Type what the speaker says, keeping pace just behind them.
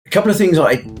couple of things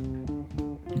I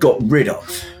got rid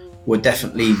of were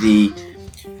definitely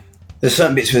there's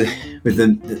certain bits with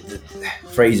the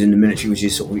phrase in the military, which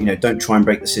is sort of, don't try and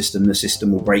break the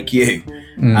system will break you.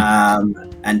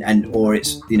 Or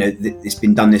it's, it's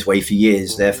been done this way for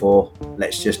years, therefore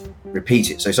let's just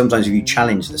repeat it. So sometimes if you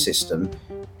challenge the system,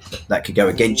 that could go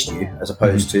against you, as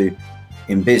opposed to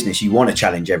in business, you want to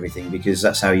challenge everything because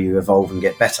that's how you evolve and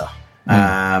get better.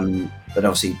 But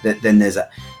obviously then there's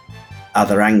that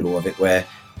other angle of it where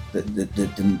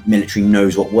the military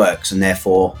knows what works and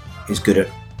therefore is good at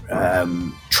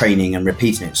training and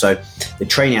repeating it. So the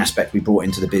training aspect we brought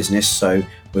into the business, so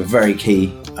we're very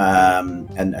key,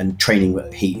 and training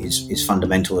with Heat is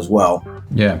fundamental as well.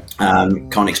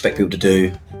 Can't expect people to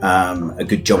do a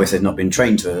good job if they've not been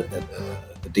trained to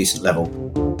a decent level.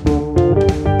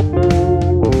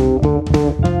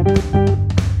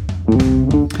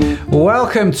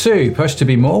 Welcome to Push to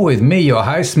Be More with me, your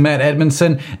host, Matt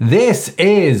Edmundson. This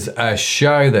is a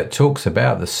show that talks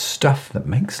about the stuff that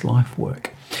makes life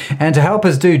work. And to help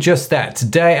us do just that,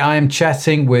 today I am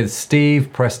chatting with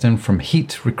Steve Preston from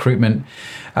Heat Recruitment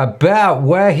about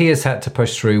where he has had to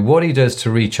push through, what he does to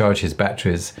recharge his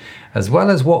batteries, as well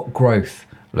as what growth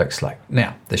looks like.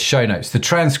 Now, the show notes, the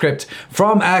transcript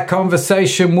from our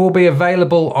conversation will be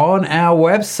available on our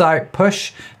website,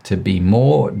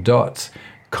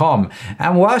 pushtobemore.com.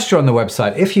 And whilst you're on the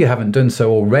website, if you haven't done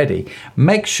so already,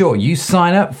 make sure you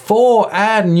sign up for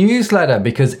our newsletter,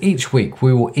 because each week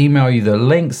we will email you the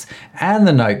links and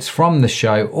the notes from the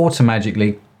show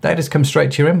automatically. They just come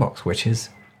straight to your inbox, which is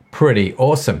pretty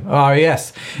awesome. Oh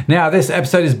yes. Now this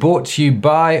episode is brought to you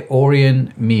by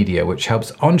Orion Media, which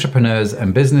helps entrepreneurs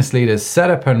and business leaders set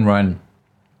up and run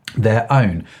their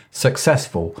own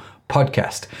successful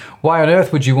podcast. Why on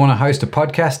earth would you want to host a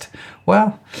podcast?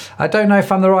 Well, I don't know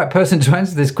if I'm the right person to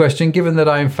answer this question, given that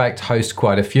I in fact host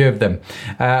quite a few of them.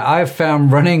 I've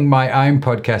found running my own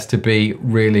podcast to be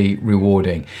really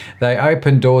rewarding. They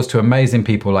open doors to amazing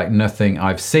people like nothing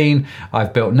I've seen.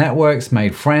 I've built networks,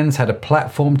 made friends, had a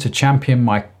platform to champion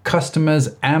my customers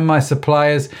and my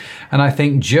suppliers. And I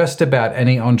think just about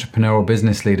any entrepreneurial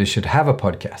business leader should have a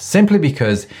podcast, simply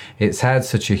because it's had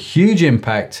such a huge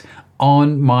impact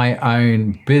on my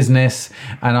own business.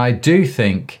 And I do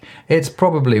think it's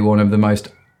probably one of the most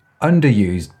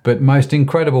underused but most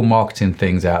incredible marketing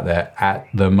things out there at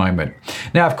the moment.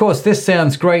 Now, of course, this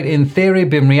sounds great in theory,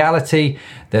 but in reality,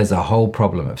 there's a whole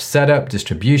problem of setup,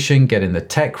 distribution, getting the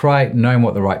tech right, knowing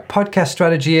what the right podcast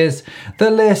strategy is. The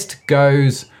list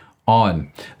goes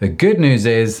on. The good news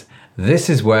is, this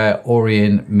is where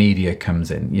Orion Media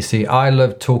comes in. You see, I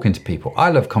love talking to people. I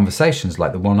love conversations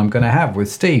like the one I'm going to have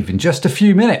with Steve in just a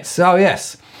few minutes. Oh,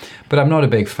 yes. But I'm not a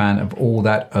big fan of all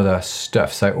that other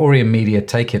stuff. So Orion Media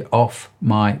take it off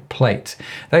my plate.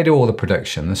 They do all the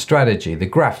production, the strategy, the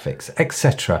graphics,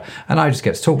 etc. And I just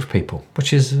get to talk to people,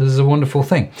 which is a wonderful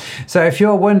thing. So if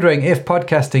you're wondering if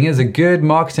podcasting is a good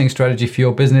marketing strategy for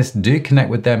your business, do connect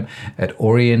with them at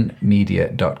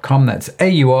orionmedia.com. That's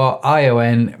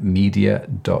AURION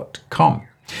media.com.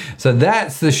 So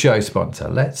that's the show sponsor.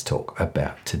 Let's talk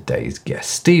about today's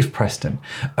guest, Steve Preston,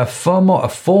 a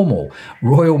formal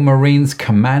Royal Marines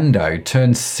commando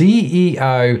turned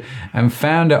CEO and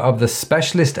founder of the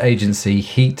specialist agency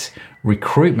Heat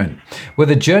Recruitment,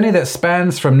 with a journey that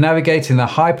spans from navigating the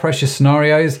high-pressure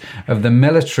scenarios of the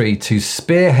military to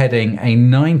spearheading a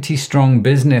 90-strong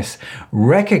business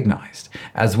recognized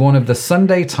as one of the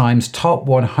Sunday Times top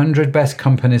 100 best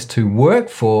companies to work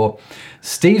for.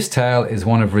 Steve's tale is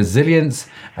one of resilience,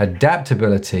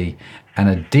 adaptability, and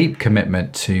a deep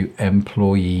commitment to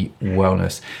employee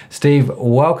wellness. Steve,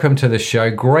 welcome to the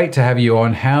show. Great to have you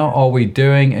on. How are we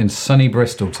doing in sunny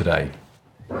Bristol today?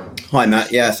 Hi,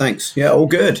 Matt. Yeah, thanks. Yeah, all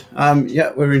good.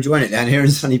 We're enjoying it down here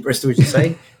in sunny Bristol, as you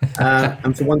say.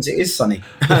 And for once, it is sunny.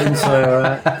 It's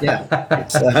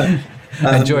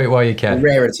enjoy it while you can. A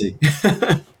rarity.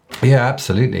 Yeah,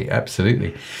 absolutely.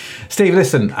 Steve,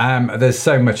 listen, there's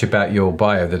so much about your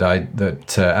bio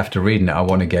that after reading it, I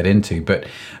want to get into. But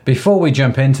before we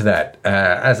jump into that,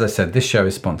 as I said, this show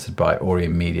is sponsored by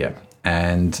Orion Media,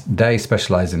 and they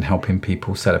specialize in helping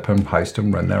people set up and host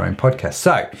and run their own podcast.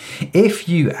 So if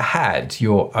you had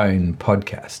your own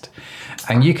podcast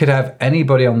and you could have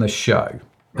anybody on the show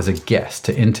as a guest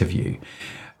to interview,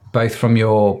 both from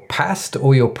your past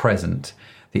or your present,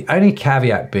 the only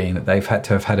caveat being that they've had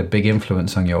to have had a big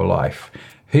influence on your life,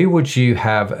 who would you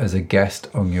have as a guest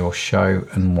on your show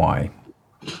and why?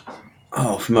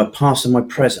 Oh, from my past and my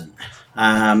present.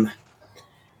 I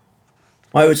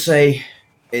would say,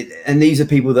 and these are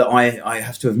people that I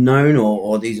have to have known,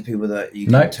 or these are people that you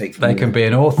can take from they can be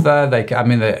an author,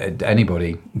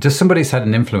 anybody. Just somebody's had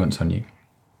an influence on you.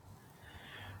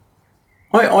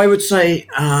 I would say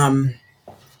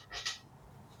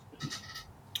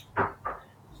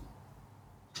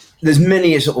there's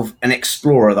many a sort of an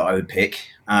explorer that I would pick.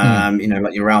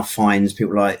 Like your Ralph Fiennes,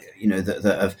 people like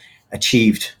that have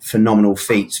achieved phenomenal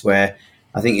feats. Where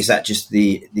I think is that just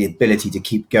the ability to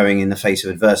keep going in the face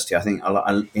of adversity. I think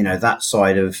that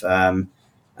side of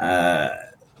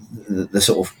the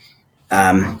sort of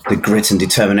the grit and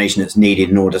determination that's needed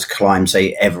in order to climb,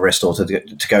 say, Everest, or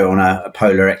to go on a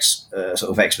polar sort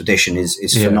of expedition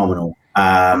is phenomenal.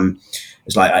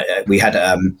 It's like we had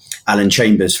Alan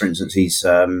Chambers, for instance. He's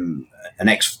an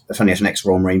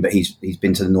ex-Royal Marine, but he's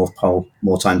been to the North Pole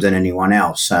more times than anyone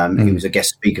else. He was a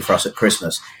guest speaker for us at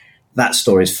Christmas. That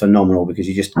story is phenomenal because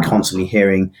you're just constantly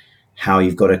hearing how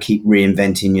you've got to keep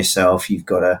reinventing yourself. You've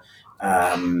got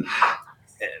to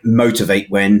motivate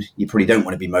when you probably don't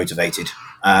want to be motivated.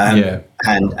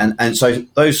 And so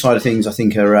those side of things I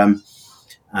think are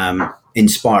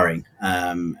inspiring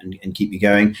and keep you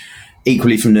going.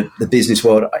 Equally from the business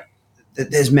world,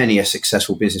 there's many a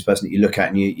successful business person that you look at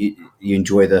and you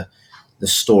enjoy the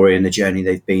story and the journey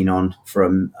they've been on,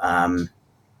 from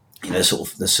sort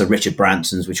of the Sir Richard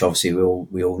Bransons, which obviously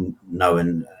we all know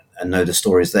and know the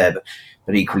stories there,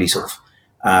 but equally sort of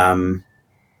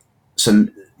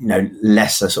some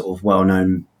lesser sort of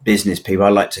well-known business people. I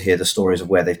like to hear the stories of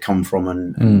where they've come from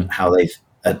and how they've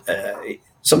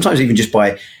sometimes even just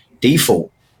by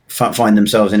default find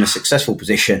themselves in a successful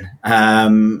position.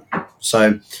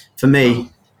 So for me,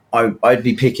 I'd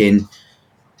be picking,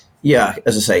 as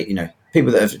I say,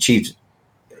 people that have achieved,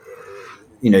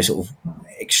 sort of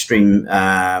extreme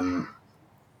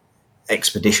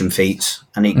expedition feats,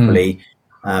 and equally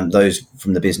those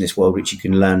from the business world which you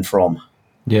can learn from.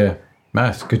 Yeah,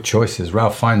 that's good choices.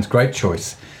 Ralph Fiennes, great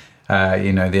choice.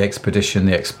 The expedition,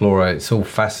 the explorer, it's all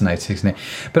fascinating, isn't it?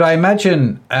 But I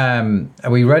imagine,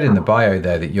 we read in the bio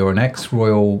there that you're an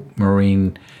ex-Royal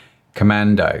Marine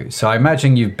Commando. So I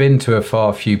imagine you've been to a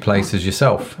far few places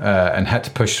yourself and had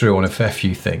to push through on a fair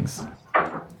few things.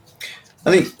 I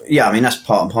think, that's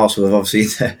part and parcel of obviously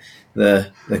the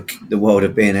world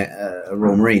of being a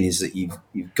Royal Marine, is that you've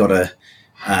got to...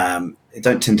 they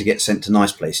don't tend to get sent to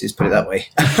nice places, put it that way.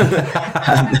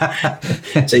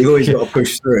 So you've always got to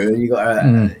push through, and you've got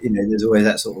to, there's always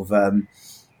that sort of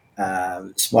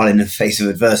smile in the face of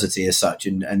adversity as such.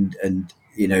 And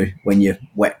when you're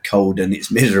wet, cold, and it's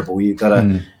miserable, you've got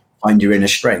to find your inner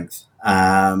strength.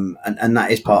 And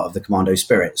that is part of the commando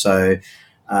spirit. So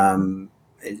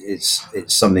it's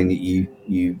something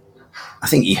that I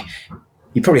think you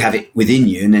probably have it within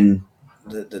you, and then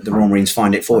the Royal Marines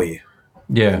find it for you.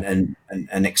 And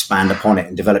expand upon it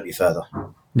and develop you further.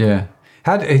 Yeah,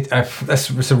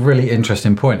 that's a really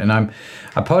interesting point. And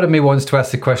a part of me wants to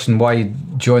ask the question why you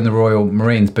joined the Royal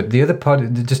Marines, but the other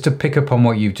part, just to pick up on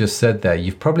what you've just said there,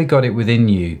 you've probably got it within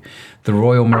you. The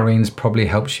Royal Marines probably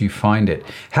helps you find it.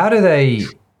 How did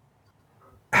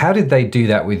they do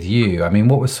that with you? I mean,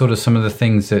 what was sort of some of the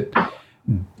things that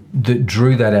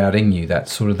drew that out in you, that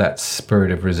sort of that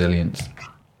spirit of resilience?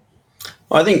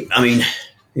 Well,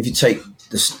 if you take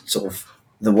this sort of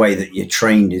the way that you're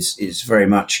trained is very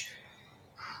much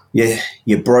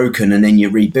you're broken and then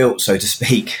you're rebuilt, so to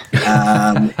speak. You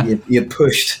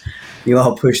are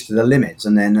pushed to the limits,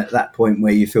 and then at that point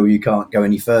where you feel you can't go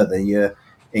any further, you're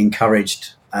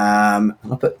encouraged. I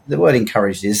put the word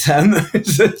encouraged is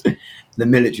the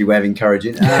military way of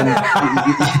encouraging.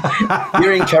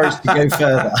 You're encouraged to go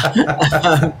further.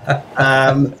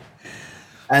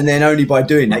 And then only by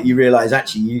doing that, you realise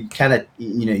actually you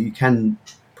can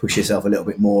push yourself a little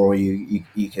bit more, or you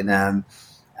can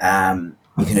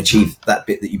achieve that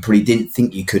bit that you probably didn't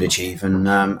think you could achieve. And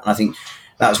I think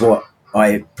that's what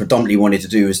I predominantly wanted to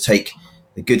do, was take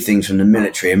the good things from the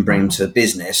military and bring them to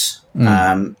business.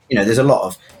 There's a lot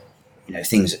of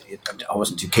things I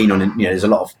wasn't too keen on. And, there's a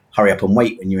lot of hurry up and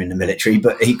wait when you're in the military,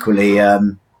 but equally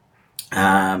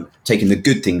taking the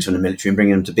good things from the military and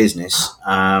bringing them to business.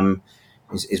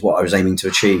 Is what I was aiming to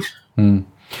achieve.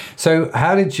 So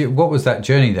what was that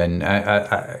journey then,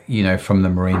 from the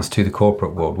Marines to the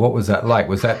corporate world? What was that like?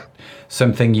 Was that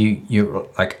something you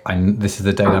like, this is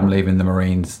the day I'm leaving the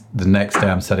Marines, the next day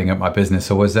I'm setting up my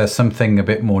business, or was there something a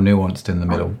bit more nuanced in the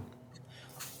middle?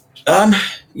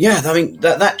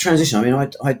 That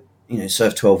transition, I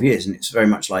served 12 years, and it's very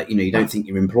much like, you don't think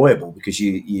you're employable because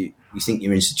you think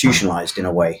you're institutionalized in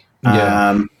a way.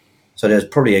 So there's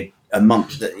probably a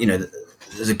month that,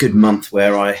 there's a good month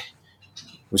where I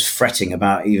was fretting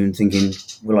about even thinking,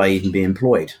 will I even be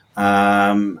employed?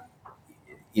 And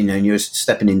you're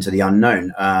stepping into the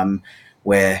unknown,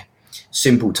 where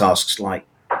simple tasks like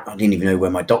I didn't even know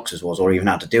where my doctors was or even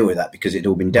how to deal with that because it'd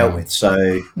all been dealt with. So,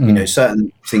 you know,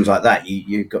 certain things like that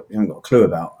you haven't got a clue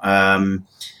about. But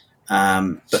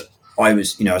I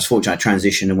was fortunate. I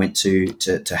transitioned and went to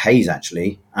Hayes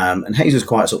actually. And Hayes was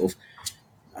quite sort of,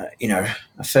 a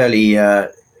fairly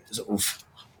sort of,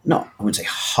 not, I wouldn't say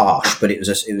harsh, but it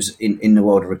was in the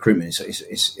world of recruitment.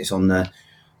 It's on the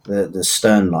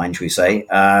stern line, should we say.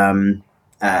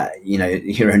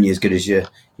 You're only as good as your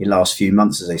last few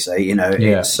months, as they say.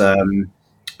 It's so.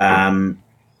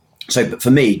 But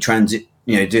for me,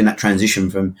 doing that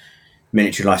transition from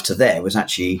military life to there was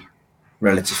actually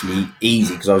relatively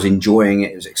easy because I was enjoying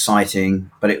it. It was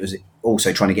exciting, but it was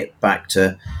also trying to get back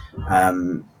to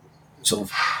sort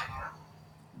of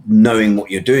knowing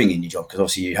what you're doing in your job, because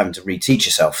obviously you're having to reteach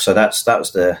yourself. So that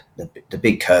was the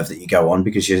big curve that you go on,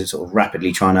 because you're sort of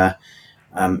rapidly trying to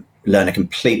learn a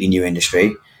completely new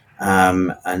industry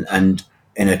and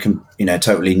in a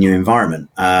totally new environment.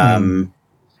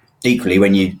 Equally,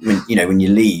 when you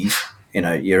leave,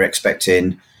 you're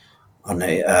expecting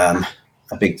a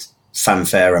big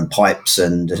fanfare and pipes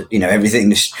and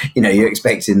everything. You're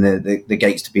expecting the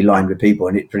gates to be lined with people,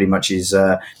 and it pretty much is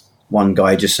one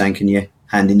guy just saying, "Can you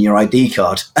hand in your ID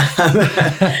card?"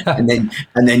 and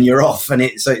then you're off, and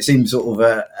it seems sort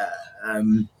of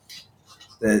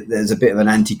there's a bit of an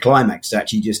anticlimax to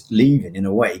actually just leaving in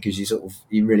a way, because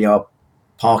you really are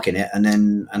parking it,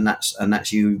 and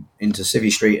that's you into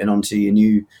Civvy Street and onto your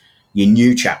new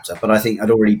chapter. But I think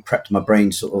I'd already prepped my brain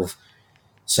to sort of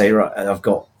say, right, I've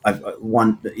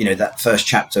one, that first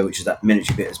chapter, which is that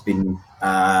military bit, has been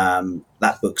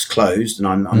that book's closed, and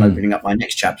I'm opening up my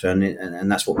next chapter,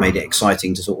 and that's what made it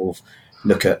exciting to sort of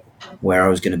look at where I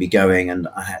was going to be going. And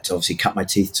I had to obviously cut my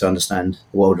teeth to understand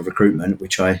the world of recruitment,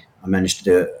 which I managed to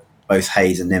do at both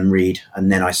Hayes and then Reed,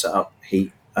 and then I set up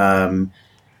Heat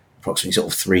approximately sort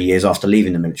of 3 years after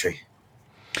leaving the military.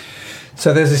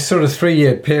 So there's this sort of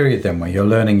 3-year period then where you're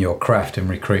learning your craft in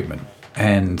recruitment.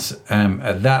 And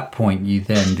at that point, you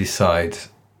then decide,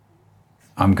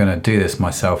 I'm going to do this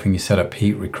myself, and you set up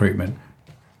Heat Recruitment.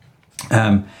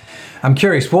 I'm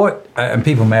curious, and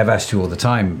people may have asked you all the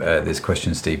time this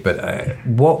question, Steve, but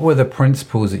what were the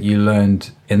principles that you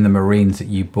learned in the Marines that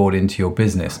you brought into your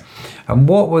business? And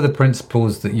what were the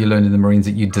principles that you learned in the Marines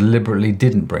that you deliberately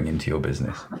didn't bring into your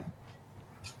business?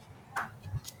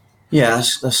 Yeah,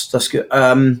 that's good.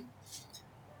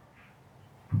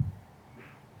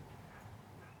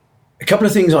 A couple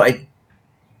of things I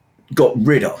got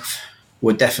rid of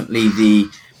were definitely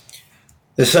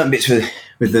there's certain bits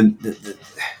with the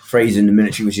phrase in the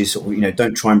military, which is sort of,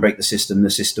 don't try and break the system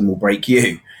will break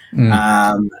you.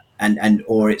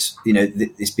 Or it's,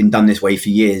 it's been done this way for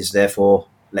years, therefore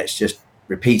let's just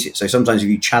repeat it. So sometimes if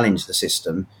you challenge the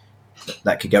system,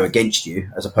 that could go against you,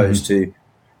 as opposed to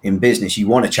in business, you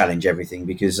want to challenge everything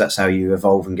because that's how you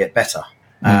evolve and get better.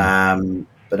 But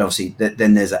obviously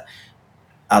then there's that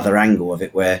other angle of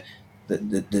it where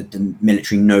the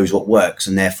military knows what works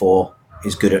and therefore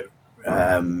is good at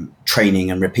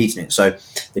training and repeating it. So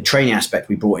the training aspect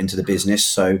we brought into the business,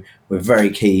 so we're very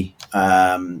key,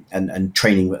 and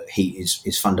training with Heat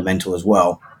is fundamental as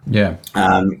well.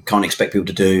 Can't expect people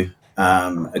to do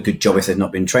a good job if they've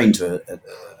not been trained to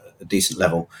a decent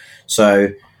level. So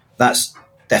that's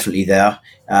definitely there.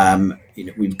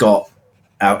 We've got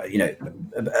our,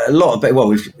 a lot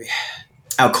of,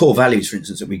 our core values, for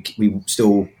instance, that we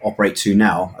still operate to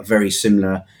now are very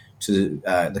similar to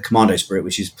the commando spirit,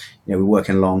 which is, we're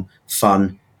working along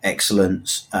fun,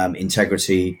 excellence,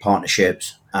 integrity,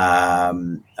 partnerships,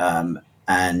 and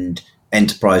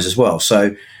enterprise as well.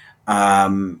 So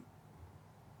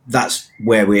that's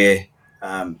where we're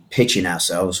pitching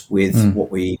ourselves with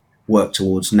what we work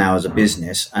towards now as a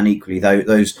business. And equally,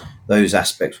 those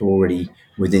aspects were already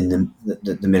within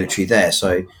the military there.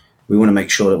 So we want to make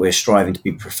sure that we're striving to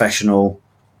be professional.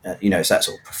 It's that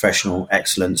sort of professional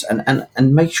excellence,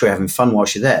 and make sure you're having fun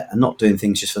whilst you're there, and not doing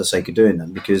things just for the sake of doing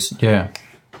them. Because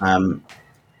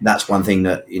that's one thing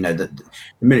that that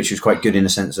the military is quite good in the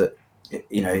sense that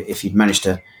if you'd managed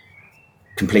to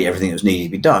complete everything that was needed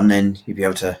to be done, then you'd be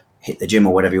able to hit the gym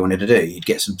or whatever you wanted to do. You'd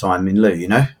get some time in lieu,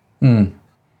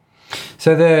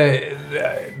 So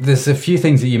there's a few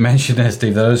things that you mentioned there,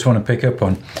 Steve, that I just want to pick up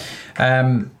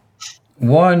on.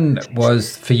 One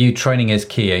was for you, training is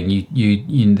key, and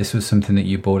you this was something that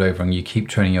you brought over, and you keep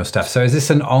training your staff. So is this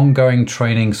an ongoing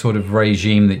training sort of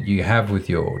regime that you have with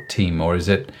your team, or is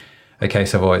it a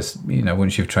case of always,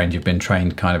 once you've trained, you've been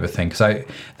trained kind of a thing? Because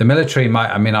the military,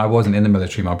 I wasn't in the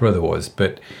military, my brother was,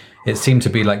 but it seemed to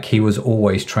be like he was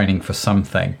always training for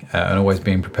something and always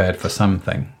being prepared for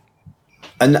something.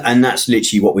 And that's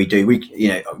literally what we do.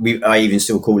 I even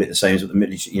still call it the same as what the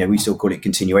military. We still call it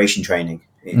continuation training.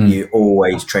 You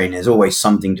always train. There's always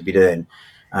something to be doing.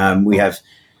 We have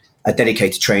a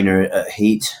dedicated trainer at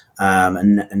Heat,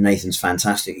 and Nathan's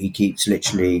fantastic. He keeps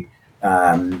literally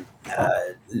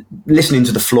listening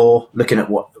to the floor, looking at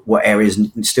what areas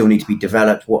still need to be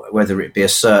developed. Whether it be a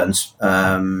certain,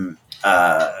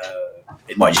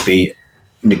 it might just be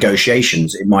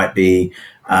negotiations. It might be.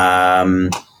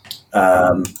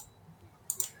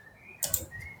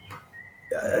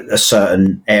 A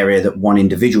certain area that one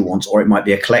individual wants, or it might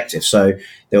be a collective. So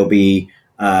there'll be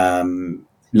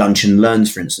lunch and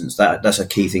learns, for instance. That's a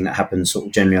key thing that happens sort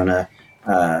of generally on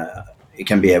it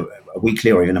can be a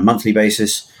weekly or even a monthly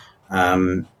basis,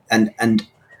 and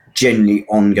generally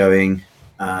ongoing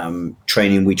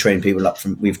training. We've trained people up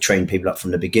from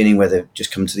the beginning, where they've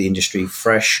just come to the industry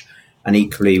fresh, and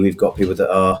equally we've got people that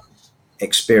are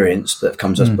experienced that have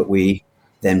come to us, but we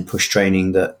then push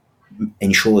training that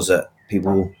ensures that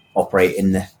people operate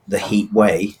in the Heat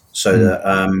way, so that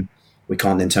we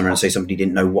can't then turn around and say somebody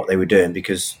didn't know what they were doing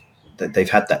because they've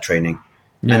had that training.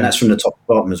 And that's from the top to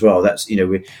bottom as well. That's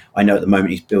I know at the moment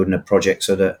he's building a project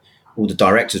so that all the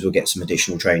directors will get some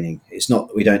additional training. It's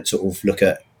not, we don't sort of look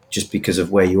at just because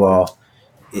of where you are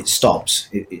it stops.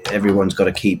 Everyone's got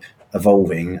to keep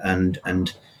evolving, and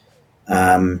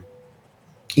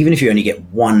even if you only get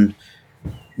one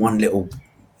little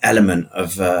element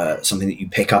of something that you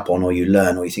pick up on or you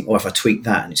learn, or you think, if I tweak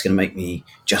that and it's going to make me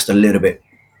just a little bit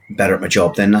better at my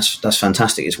job, then that's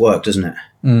fantastic. It's worked, doesn't it?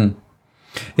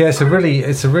 Yeah, it's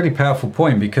a really powerful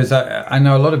point, because I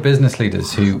know a lot of business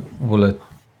leaders who will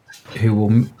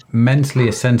mentally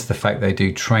assent to the fact they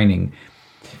do training,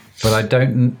 but I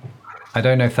don't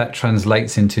know if that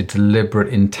translates into deliberate,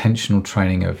 intentional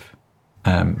training of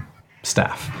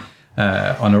staff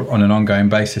on an ongoing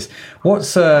basis.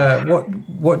 What's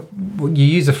what you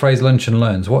use the phrase lunch and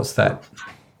learns? What's that?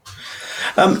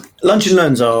 Lunch and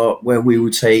learns are where we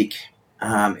will take.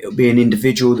 It'll be an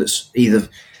individual that's either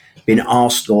been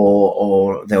asked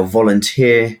or they'll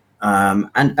volunteer,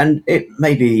 and it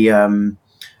may be a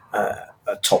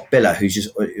top biller who's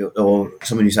just, or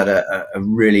someone who's had a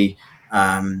really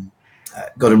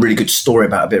got a really good story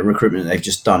about a bit of recruitment that they've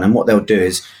just done. And what they'll do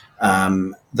is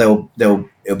it'll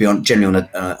be generally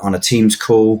on a Teams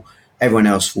call. Everyone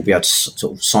else will be able to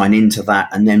sort of sign into that,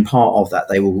 and then part of that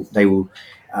they will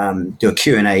do a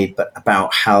Q&A, but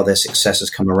about how their success has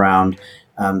come around,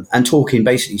 and talking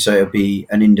basically. So it'll be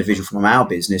an individual from our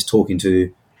business talking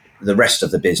to the rest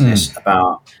of the business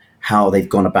about how they've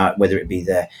gone about, whether it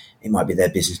might be their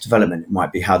business development, it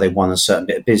might be how they won a certain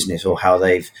bit of business, or how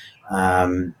they've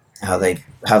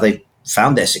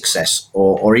found their success,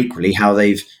 or equally how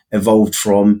they've evolved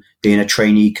from being a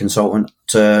trainee consultant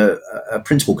to a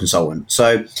principal consultant.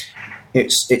 So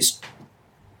it's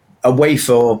a way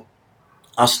for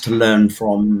us to learn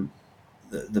from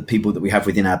the people that we have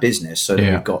within our business, so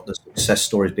that we've got the success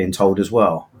stories being told as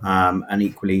well, and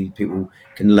equally people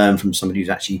can learn from somebody who's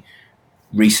actually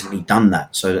recently done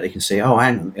that, so that they can see,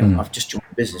 hang on, I've just joined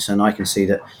the business and I can see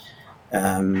that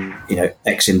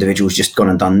X individual's just gone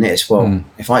and done this. Well,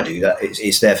 if I do that,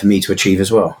 it's there for me to achieve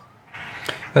as well.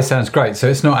 That sounds great. So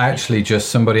it's not actually just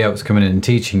somebody else coming in and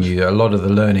teaching you. A lot of the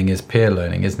learning is peer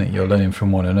learning, isn't it? You're learning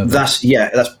from one another. That's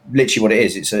literally what it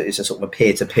is. It's a sort of a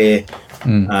peer-to-peer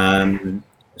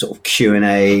sort of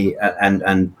Q&A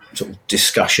and sort of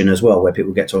discussion as well, where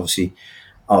people get to obviously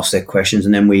ask their questions,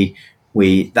 and then we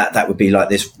that would be like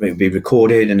this. It would be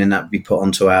recorded, and then that would be put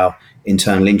onto our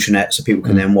internal intranet, so people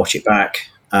can then watch it back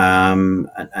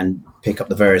and pick up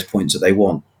the various points that they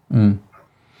want.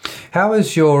 How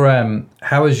has your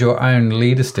own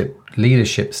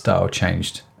leadership style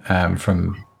changed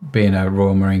from being a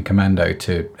Royal Marine Commando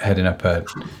to heading up a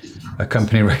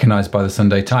company recognised by the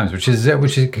Sunday Times, which is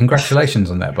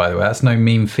congratulations on that, by the way. That's no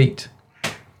mean feat.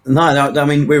 No, I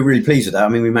mean, we're really pleased with that. I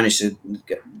mean, we managed to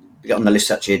get on the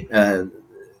list actually.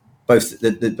 Both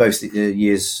the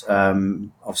years,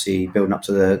 obviously building up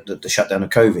to the shutdown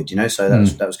of COVID, so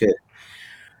that was good.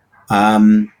 I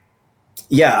mean,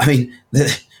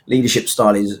 the leadership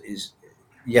style is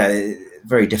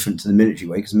very different to the military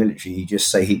way, because the military you just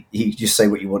say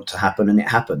what you want to happen and it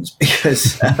happens,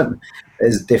 because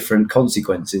there's different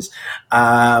consequences,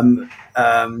 and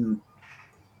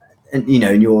and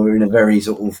you're in a very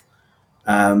sort of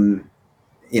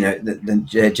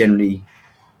generally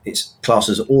it's classed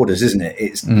as orders, isn't it?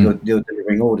 It's you're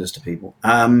delivering orders to people,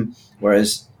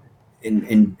 whereas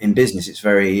in business it's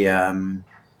very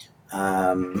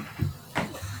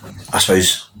I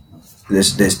suppose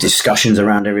there's discussions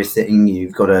around everything.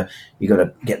 You've got to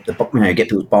get get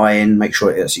people's buy-in, make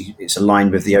sure it's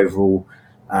aligned with the overall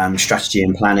strategy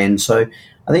and planning. So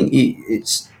I think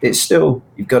it's still,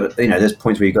 you've got to, there's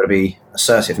points where you've got to be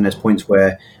assertive, and there's points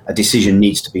where a decision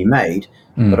needs to be made.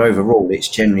 But overall, it's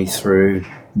generally through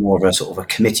more of a sort of a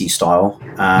committee style,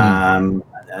 and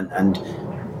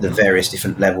the various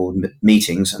different level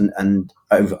meetings, and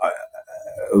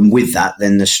with that,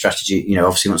 then the strategy,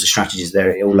 obviously once the strategy is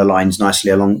there, it all aligns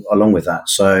nicely along with that.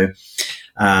 So,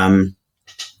 and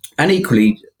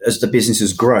equally, as the business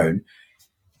has grown,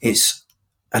 it's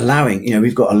allowing,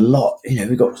 we've got a lot,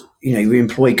 we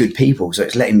employ good people, so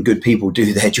it's letting good people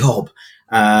do their job.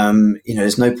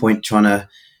 There's no point trying to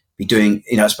be doing,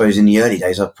 I suppose in the early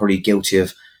days, I'm probably guilty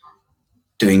of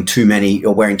doing too many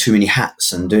or wearing too many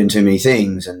hats and doing too many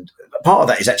things. And part of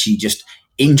that is actually just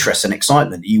interest and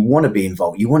excitement. You want to be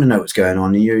involved. You want to know what's going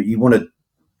on. And you want to,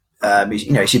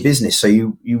 it's your business. So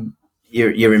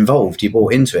you're involved, you're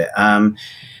bought into it.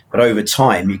 But over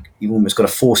time, you've almost got to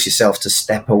force yourself to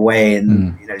step away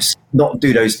and, not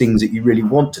do those things that you really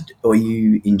want to do or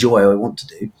you enjoy or want to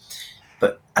do,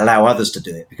 but allow others to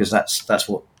do it, because that's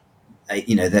what,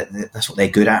 that's what they're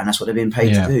good at, and that's what they're being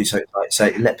paid to do. So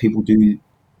let people do,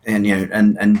 and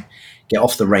and get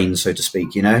off the reins, so to speak.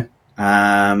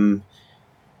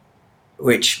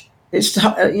 Which it's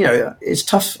it's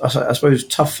tough. I suppose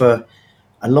tough for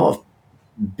a lot of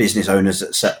business owners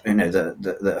that set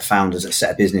the founders that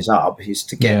set a business up, is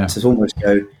to get to almost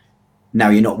go, now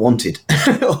you're not wanted,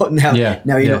 or now you're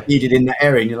not needed in that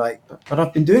area, and you're like, but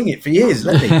I've been doing it for years.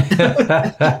 Let me.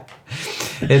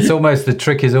 It's almost, the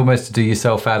trick is almost to do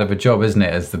yourself out of a job, isn't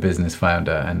it? As the business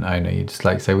founder and owner, you just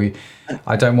say,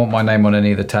 I don't want my name on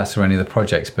any of the tasks or any of the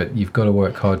projects, but you've got to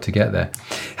work hard to get there.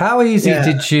 How easy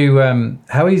did you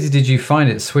find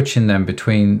it switching them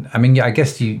between? I mean, I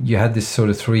guess you had this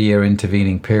sort of 3-year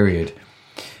intervening period.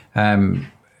 I'm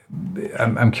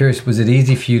curious, was it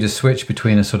easy for you to switch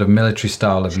between a sort of military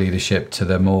style of leadership to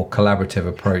the more collaborative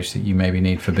approach that you maybe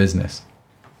need for business?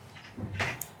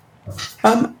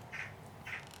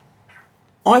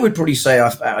 I would probably say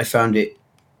I found it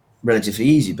relatively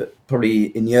easy, but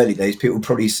probably in the early days, people would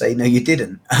probably say, no, you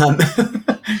didn't. I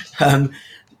was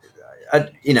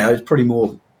probably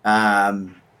more now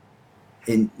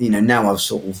I've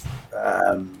sort of,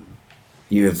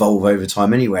 you evolve over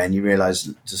time anyway, and you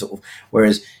realize to sort of,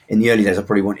 whereas in the early days, I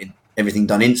probably wanted everything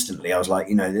done instantly. I was like,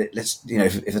 let's,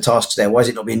 if a task's there, why is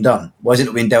it not being done? Why is it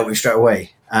not being dealt with straight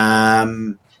away?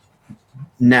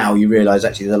 Now you realize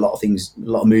actually there's a lot of things, a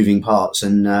lot of moving parts,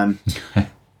 and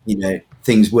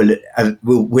things will get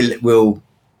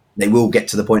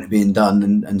to the point of being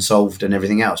done and solved and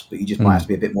everything else, but you just might have to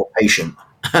be a bit more patient.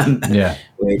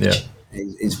 Which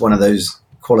is one of those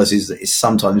qualities that is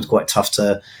sometimes quite tough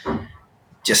to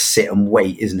just sit and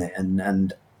wait, isn't it,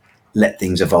 and let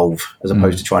things evolve as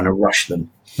opposed to trying to rush them.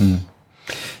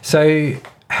 So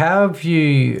how have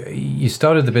you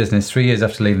started the business 3 years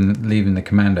after leaving the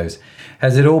Commandos?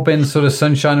 Has it all been sort of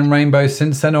sunshine and rainbows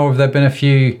since then, or have there been a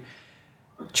few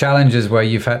challenges where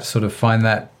you've had to sort of find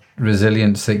that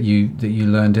resilience that you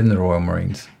learned in the Royal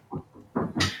Marines?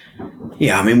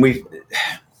 Yeah, I mean, we've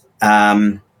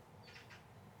I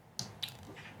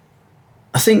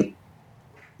think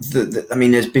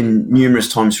there's been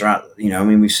numerous times throughout,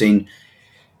 we've seen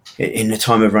in the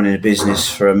time of running a business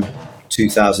from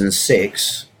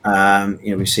 2006,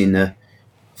 we've seen the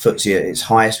FTSE at its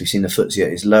highest, we've seen the FTSE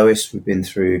at its lowest. We've been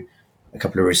through a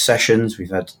couple of recessions.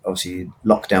 We've had obviously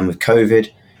lockdown with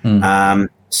COVID.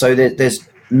 So there's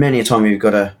many a time where you've got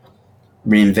to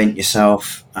reinvent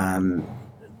yourself,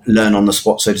 learn on the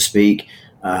spot, so to speak.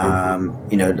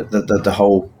 The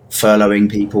whole furloughing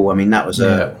people. I mean, that was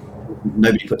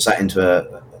nobody puts that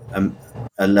into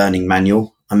a learning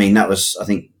manual. I mean, that was, I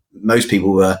think most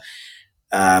people were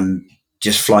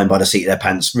just flying by the seat of their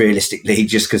pants, realistically,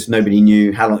 just because nobody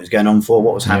knew how long it was going on for,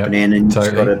 what was happening, and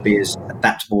you've got to be as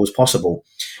adaptable as possible.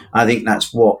 I think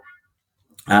that's what,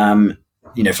 from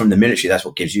the military, that's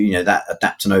what gives you, that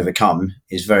adapt and overcome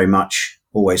is very much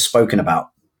always spoken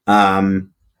about.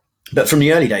 But from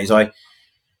the early days, I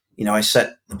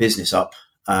set the business up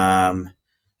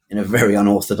in a very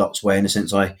unorthodox way, in a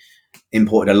sense. I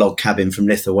imported a log cabin from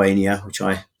Lithuania, which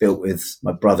I built with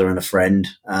my brother and a friend.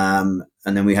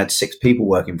 And then we had 6 people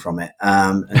working from it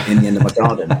in the end of my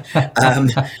garden.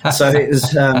 So it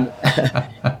was,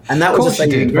 and that was a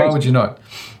saving grace. Why would you not?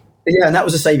 Yeah, and that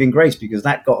was a saving grace, because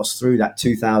that got us through that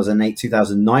 2008,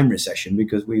 2009 recession,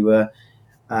 because we were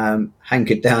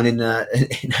hankered down in a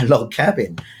log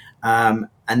cabin. And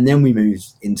then we moved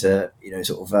into,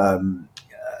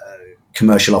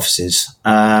 commercial offices.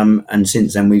 And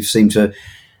since then, we've seemed to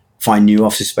find new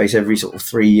office space every sort of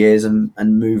 3 years and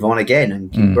move on again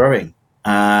and keep growing.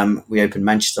 We opened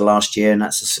Manchester last year, and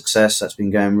that's a success. That's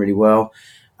been going really well.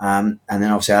 And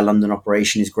then obviously our London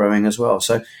operation is growing as well.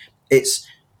 So it's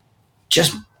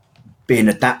just being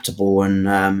adaptable and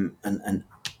I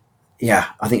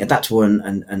think adaptable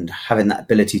and having that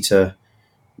ability to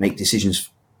make decisions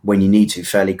when you need to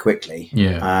fairly quickly.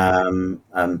 Yeah.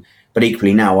 But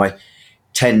equally now I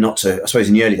tend not to. I suppose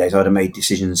in the early days I'd have made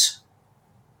decisions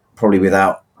probably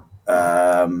without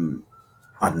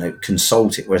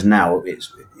consult it. Whereas now it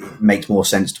makes more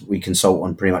sense that we consult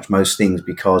on pretty much most things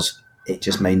because it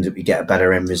just means that we get a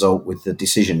better end result with the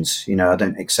decisions. I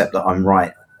don't accept that I'm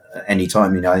right at any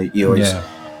time. You always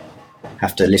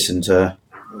have to listen to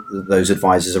those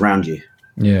advisors around you.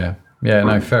 Yeah.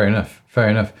 No, fair enough.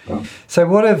 So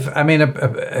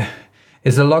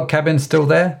is the log cabin still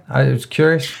there? I was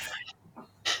curious.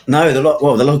 No, the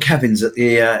log cabin's at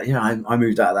the. I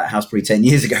moved out of that house probably 10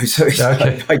 years ago, so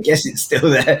I guess it's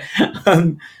still there.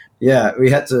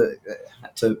 We had to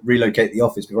relocate the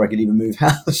office before I could even move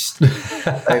house.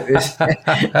 I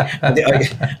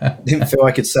didn't feel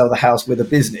I could sell the house with a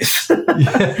business.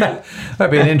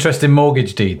 That'd be an interesting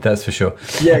mortgage deed, that's for sure.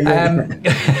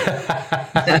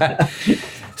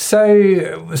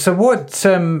 So what?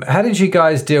 How did you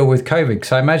guys deal with COVID?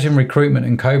 Because I imagine recruitment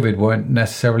and COVID weren't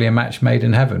necessarily a match made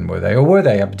in heaven, were they? Or were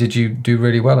they? Did you do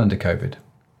really well under COVID?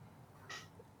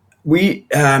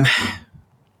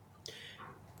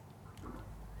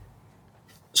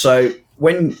 So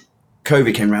when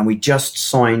COVID came around, we just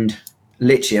signed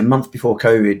literally a month before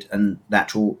COVID, and I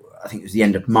think it was the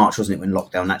end of March, wasn't it, when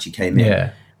lockdown actually came in?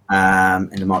 Yeah.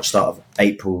 End of March, start of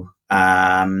April.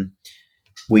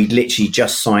 We literally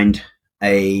just signed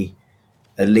a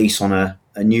lease on a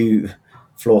new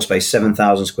floor space,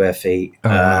 7,000 square feet,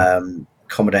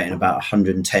 accommodating about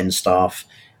 110 staff.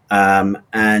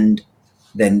 And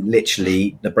then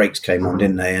literally the brakes came on,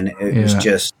 didn't they? And it was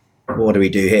just, what do we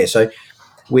do here? So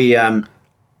we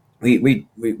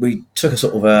took a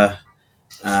sort of a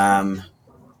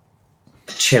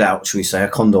chill out, should we say, a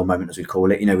condor moment, as we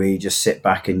call it. We just sit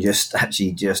back and just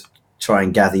try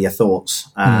and gather your thoughts.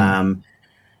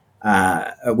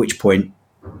 At which point,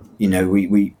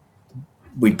 we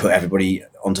put everybody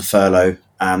onto furlough.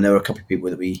 There were a couple of people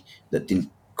that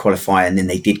didn't qualify, and then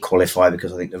they did qualify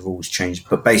because I think the rules changed.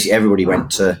 But basically, everybody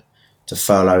went to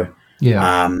furlough.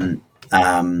 Yeah.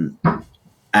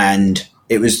 And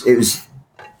it was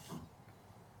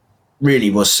really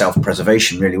was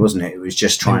self-preservation, really, wasn't it? It was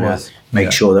just trying to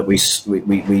make sure that we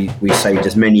saved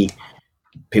as many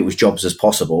people's jobs as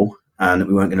possible, and that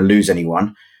we weren't going to lose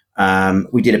anyone.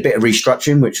 We did a bit of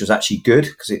restructuring, which was actually good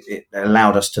because it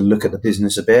allowed us to look at the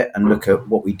business a bit and look at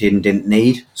what we did and didn't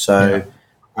need. So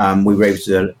we were able to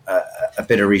do a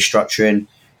bit of restructuring,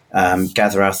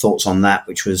 gather our thoughts on that,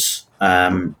 which is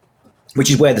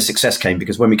where the success came,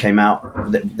 because when we came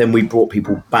out, then we brought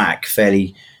people back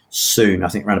fairly soon. I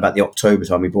think around about the October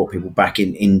time, we brought people back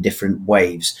in different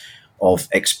waves of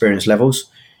experience levels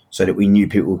so that we knew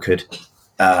people could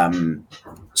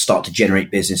start to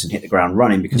generate business and hit the ground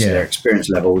running because of their experience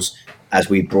levels, as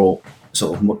we brought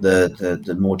sort of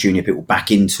the more junior people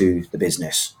back into the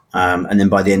business. And then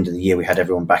by the end of the year, we had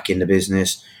everyone back in the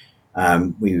business.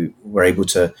 We were able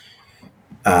to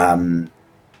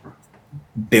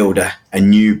build a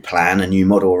new plan, a new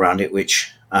model around it,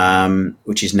 which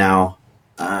is now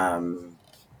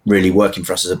really working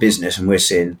for us as a business, and we're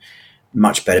seeing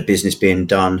much better business being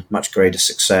done, much greater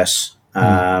success.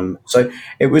 So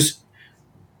it was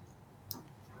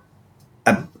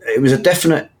a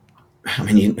definite.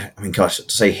 Gosh, to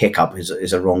say hiccup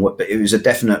is a wrong word, but it was a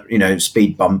definite,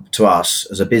 speed bump to us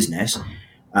as a business.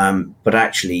 But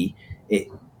actually,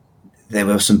 there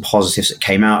were some positives that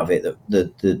came out of it.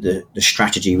 That the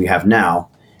strategy we have now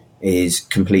is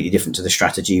completely different to the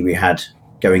strategy we had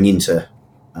going into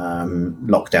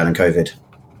lockdown and COVID.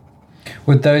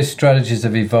 Would those strategies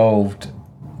have evolved,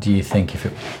 do you think, if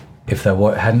there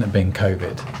hadn't have been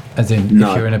COVID? As in,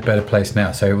 if you're in a better place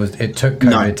now? So it took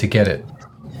COVID to get it.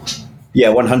 Yeah,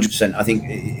 100%. I think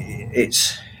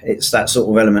it's that sort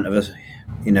of element of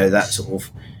that sort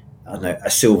of, a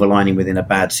silver lining within a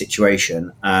bad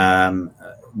situation,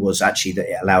 was actually that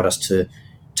it allowed us to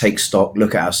take stock,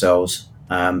 look at ourselves,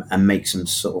 and make some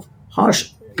sort of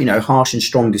harsh and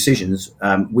strong decisions,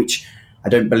 which I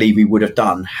don't believe we would have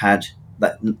done had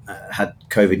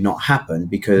COVID not happened,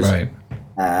 because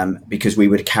we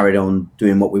would have carried on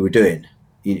doing what we were doing,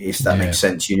 if that makes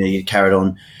sense. You carried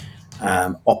on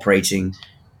operating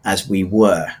as we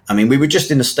were. We were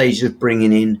just in the stage of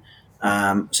bringing in,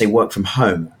 say, work from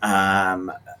home,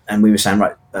 and we were saying,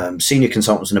 senior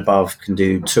consultants and above can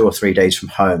do 2 or 3 days from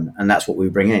home, and that's what we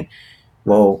were bringing in.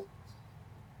 Well,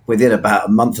 within about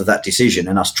a month of that decision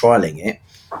and us trialing it,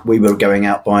 we were going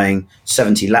out buying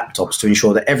 70 laptops to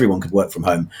ensure that everyone could work from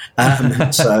home.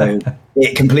 So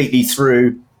it completely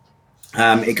threw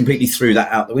that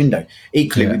out the window.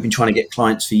 Equally, we've been trying to get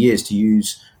clients for years to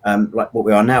use like what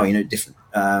we are now, different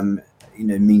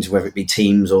means, whether it be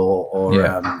Teams or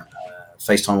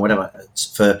FaceTime or whatever,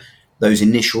 for those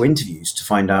initial interviews to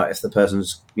find out if the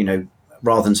person's,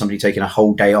 rather than somebody taking a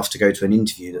whole day off to go to an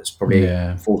interview that's probably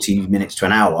 40 minutes to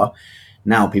an hour.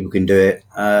 Now people can do it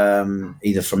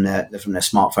either from their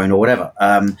smartphone or whatever.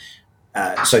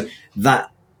 So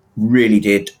that really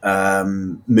did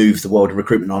move the world of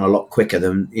recruitment on a lot quicker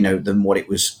than what it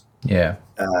was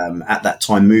at that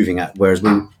time moving at. Whereas we,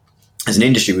 as an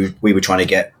industry, we were trying to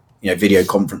get video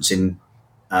conferencing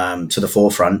to the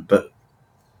forefront, but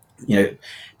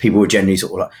people were generally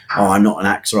sort of like, oh, I'm not an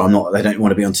actor, they don't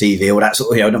want to be on TV or that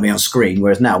sort of, not be on screen.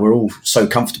 Whereas now we're all so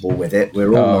comfortable with it.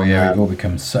 We're all we've all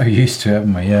become so used to it,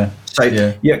 haven't we? Yeah.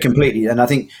 Completely. And I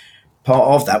think part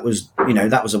of that was,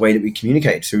 that was a way that we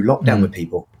communicated through lockdown with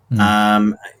people.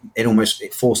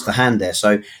 It forced the hand there.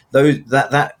 So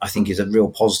that I think is a real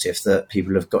positive, that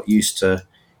people have got used to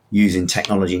using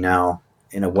technology now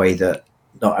in a way that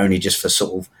not only just for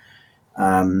sort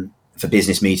of, for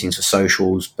business meetings, for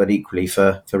socials, but equally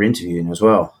for interviewing as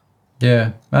well.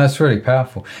 Yeah, that's really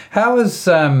powerful. How has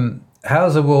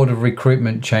the world of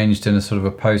recruitment changed in a sort of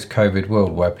a post-COVID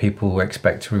world where people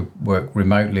expect to work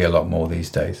remotely a lot more these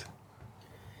days?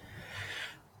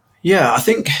 Yeah, I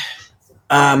think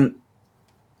there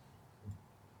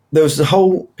was the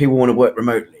whole people want to work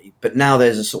remotely, but now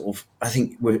there's a sort of, I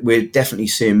think we're definitely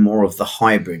seeing more of the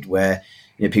hybrid where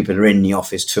people are in the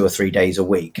office 2 or 3 days a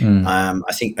week. I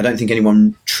don't think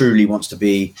anyone truly wants to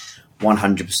be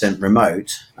 100%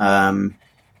 remote.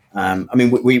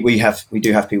 We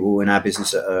do have people in our business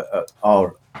that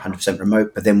are 100%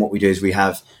 remote, but then what we do is we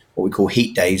have what we call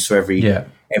heat days. So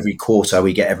every quarter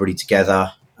we get everybody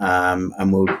together,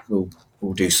 and we'll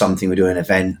do something. We'll do an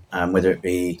event, whether it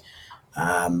be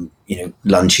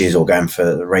lunches or going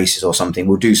for races or something.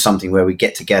 We'll do something where we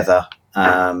get together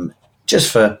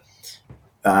just for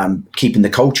keeping the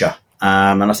culture,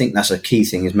 and I think that's a key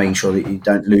thing, is making sure that you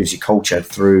don't lose your culture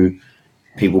through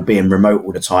people being remote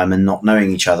all the time and not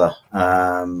knowing each other,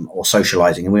 or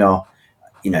socializing. And we are,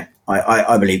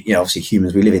 I believe, obviously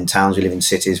humans, we live in towns, we live in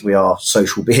cities, we are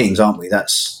social beings, aren't we?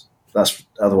 That's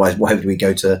otherwise why would we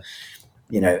go to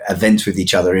events with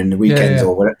each other in the weekends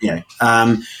or whatever,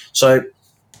 and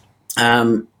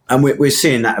we're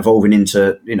seeing that evolving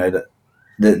into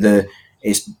the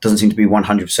it doesn't seem to be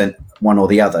 100% one or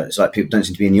the other. It's like people don't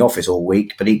seem to be in the office all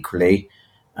week, but equally,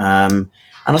 and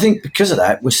I think because of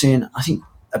that, we're seeing, I think,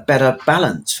 a better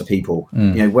balance for people.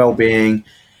 Well-being.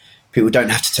 People don't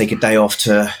have to take a day off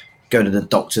to go to the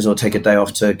doctors or take a day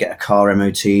off to get a car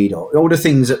MOT'd, or all the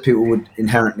things that people would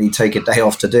inherently take a day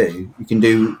off to do. You can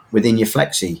do within your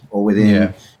flexi or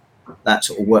within that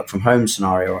sort of work from home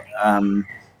scenario.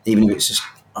 Even if it's just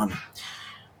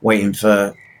waiting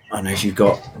for, I don't know, if you've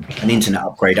got an internet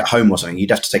upgrade at home or something, you'd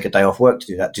have to take a day off work to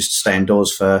do that, just to stay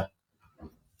indoors for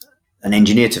an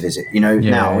engineer to visit.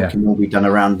 It can all be done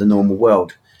around the normal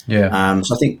world. So I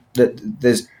think that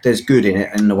there's good in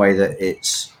it in the way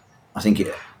that I think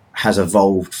it has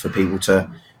evolved for people to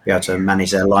be able to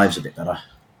manage their lives a bit better.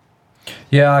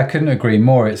 Yeah, I couldn't agree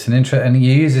more. It's an and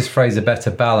you use this phrase, a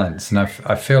better balance, and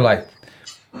I feel like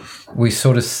we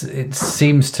sort of, it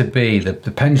seems to be that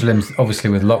the pendulums, obviously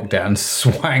with lockdown,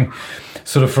 swung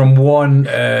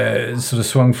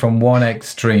from one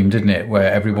extreme, didn't it?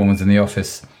 Where everyone was in the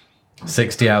office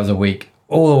 60 hours a week,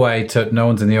 all the way to no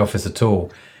one's in the office at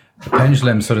all. The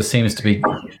pendulum sort of seems to be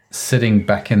sitting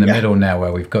back in the middle now,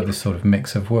 where we've got this sort of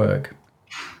mix of work.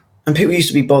 And people used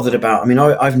to be bothered about,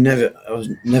 I was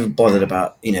never bothered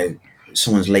about,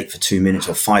 someone's late for 2 minutes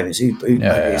or 5 minutes. In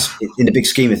the big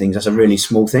scheme of things, that's a really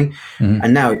small thing.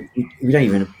 And now we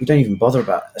don't even bother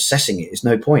about assessing it. It's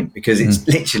no point, because it's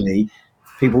literally,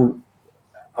 people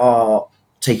are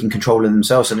taking control of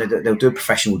themselves, and they'll do a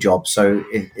professional job. So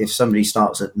if somebody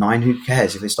starts at 9, who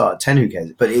cares? If they start at 10, who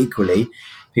cares? But equally,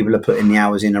 people are putting the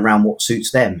hours in around what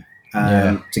suits them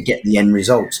to get the end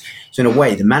results. So in a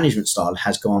way, the management style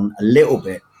has gone a little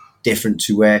bit different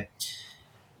to where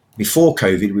before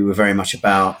COVID, we were very much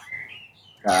about,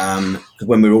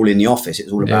 when we were all in the office, it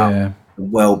was all about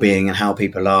well-being and how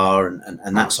people are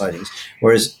and that side of things.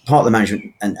 Whereas part of the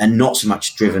management and not so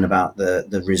much driven about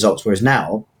the results. Whereas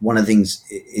now, one of the things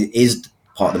is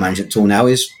part of the management tool now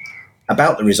is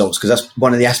about the results, because that's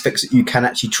one of the aspects that you can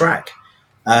actually track.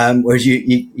 Whereas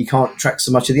you can't track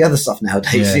so much of the other stuff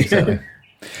nowadays. Yeah, exactly.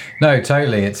 No,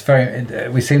 totally. It's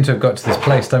we seem to have got to this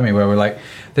place, don't we, where we're like,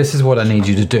 this is what I need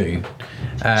you to do.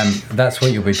 That's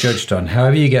what you'll be judged on.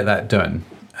 However you get that done,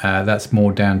 that's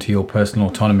more down to your personal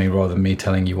autonomy rather than me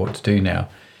telling you what to do now.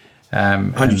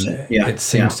 100%. Yeah. It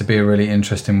seems to be a really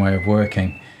interesting way of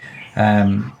working.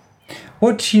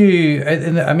 What do you?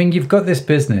 I mean, you've got this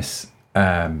business,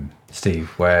 Steve,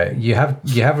 where you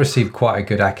have received quite a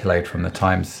good accolade from the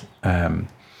Times.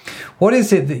 What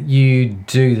is it that you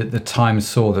do that the Times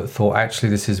saw that thought, actually,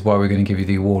 this is why we're going to give you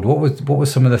the award? What were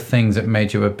some of the things that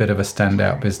made you a bit of a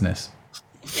standout business?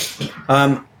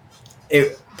 Part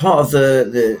of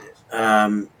the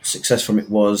success from it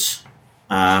was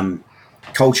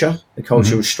culture. The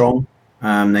culture was strong.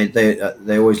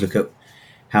 They always look at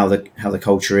how the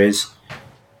culture is,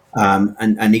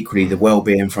 and equally the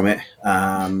well-being from it.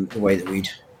 The way that we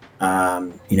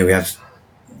have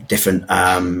different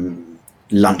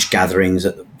lunch gatherings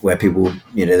where people,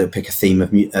 they'll pick a theme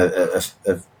and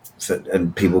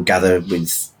people gather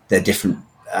with their different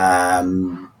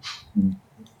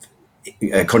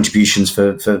contributions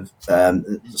for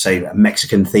say a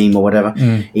Mexican theme or whatever.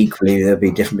 Equally, there'll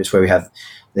be different bits where we have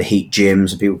the Heat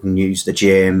gyms and people can use the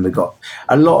gym. We've got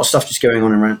a lot of stuff just going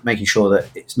on around making sure that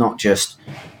it's not just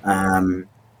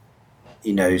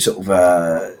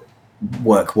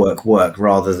work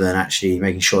rather than actually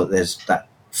making sure that there's that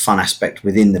fun aspect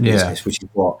within the business, which is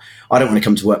what I don't want to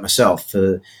come to work myself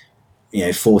for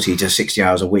 40 to 60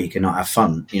 hours a week and not have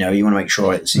fun. You want to make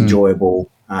sure it's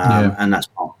enjoyable, and that's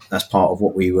part of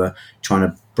what we were trying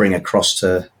to bring across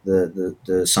to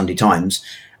the Sunday Times.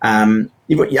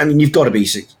 You've got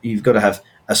to have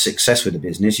a success with the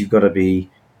business. You've got to be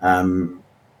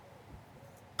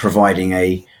providing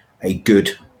a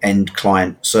good end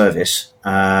client service,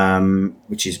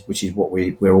 which is what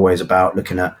we're always about,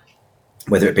 looking at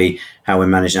whether it be how we're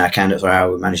managing our candidates or how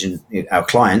we're managing our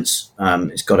clients.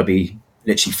 It's got to be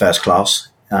literally first class.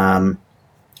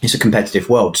 It's a competitive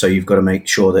world, so you've got to make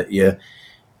sure that you're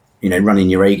running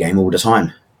your A game all the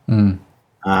time. And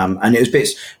it was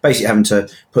basically having to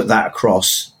put that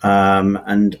across,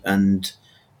 and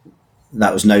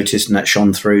that was noticed and that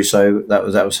shone through. So that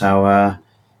was how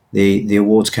the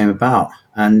awards came about,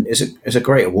 and it's a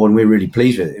great award, and we're really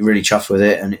pleased with it, really chuffed with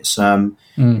it. And it's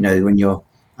when you're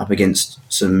up against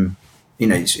some,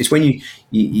 it's when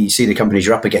you see the companies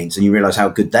you're up against and you realise how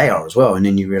good they are as well, and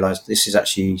then you realise this is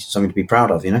actually something to be proud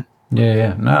of. Yeah,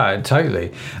 no,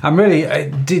 totally. I'm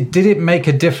really. Did it make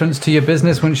a difference to your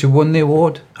business once you won the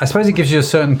award? I suppose it gives you a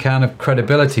certain kind of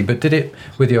credibility, but did it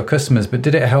with your customers? But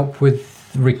did it help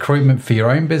with recruitment for your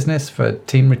own business, for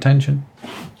team retention?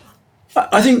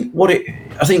 I think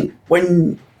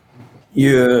when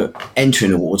you're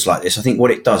entering awards like this, I think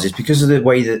what it does is, because of the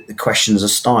way that the questions are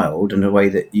styled and the way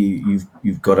that you've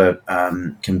got to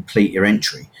complete your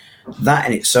entry, that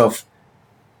in itself,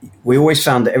 we always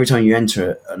found that every time you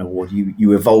enter an award,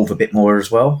 you evolve a bit more as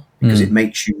well, because it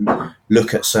makes you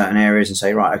look at certain areas and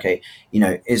say, right, okay,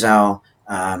 is our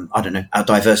our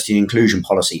diversity and inclusion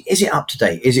policy, is it up to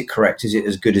date? Is it correct? Is it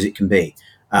as good as it can be?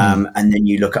 And then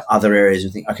you look at other areas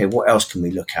and think, okay, what else can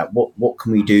we look at? What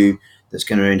can we do that's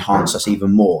going to enhance us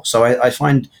even more? So I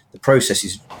find the process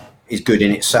is good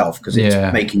in itself, because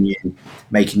it's making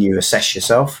you assess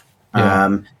yourself.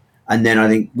 And then I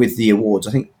think with the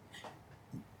awards,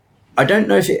 I don't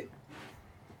know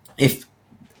if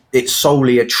it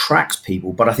solely attracts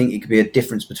people, but I think it could be a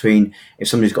difference between if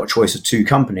somebody's got a choice of two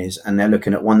companies and they're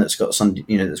looking at one that's got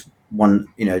that's won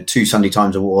 2 Sunday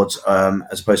Times awards,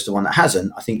 as opposed to one that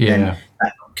hasn't. I think then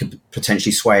that could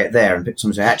potentially sway it there, and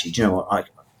someone say, actually, do you know what?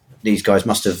 These guys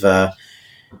must have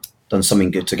done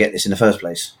something good to get this in the first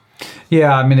place.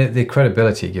 Yeah, I mean, the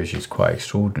credibility it gives you is quite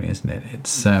extraordinary, isn't it?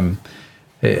 It's I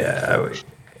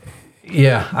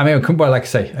mean, well, like I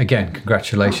say, again,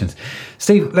 congratulations.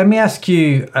 Steve, let me ask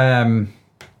you,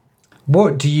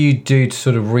 what do you do to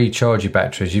sort of recharge your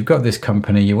batteries? You've got this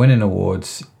company, you're winning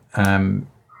awards,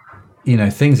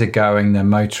 things are going, they're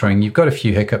motoring. You've got a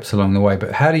few hiccups along the way,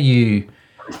 but how do you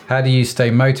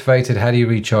stay motivated? How do you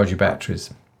recharge your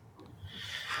batteries?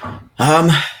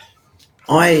 I'm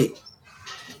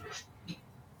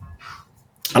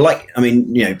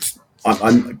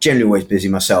generally always busy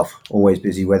myself,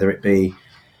 whether it be,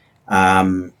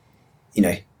 hitting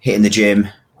the gym.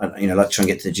 I like to try and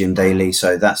get to the gym daily.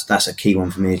 So that's a key one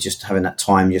for me, is just having that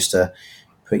time just to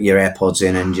put your AirPods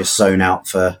in and just zone out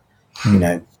for,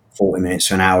 40 minutes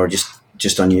to an hour,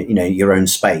 just on your own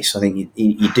space. I think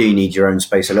you do need your own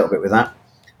space a little bit with that.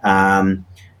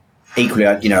 Equally,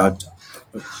 I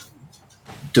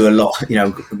do a lot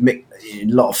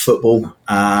of football.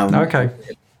 Okay.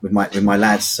 with my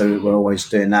lads. So we're always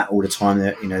doing that all the time.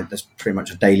 That's pretty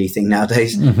much a daily thing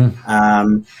nowadays.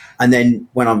 And then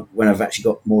when I've actually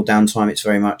got more downtime, it's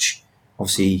very much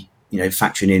obviously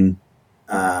factoring in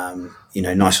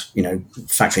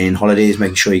factoring in holidays,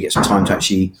 making sure you get some time to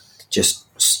actually just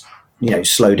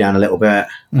slow down a little bit.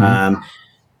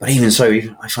 But even so,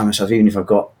 I find myself, even if I've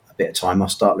got a bit of time, I'll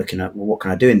start looking at, well, what can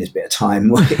I do in this bit of time?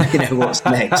 What's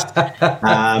next?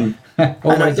 And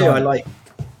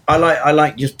I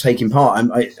like just taking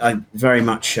part. I very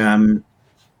much, I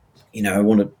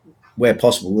want to, where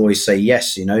possible, always say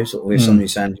yes. Sort of if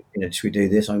somebody's saying, should we do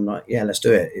this? I'm like, yeah, let's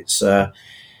do it. It's I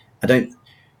don't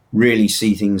really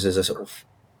see things as a sort of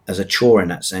as a chore in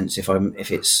that sense. If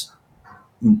it's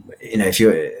if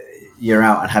you're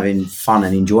out and having fun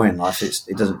and enjoying life, it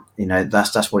doesn't,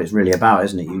 that's what it's really about,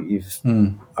 isn't it? You've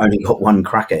only got one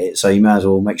crack at it, so you may as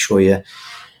well make sure you're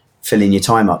filling your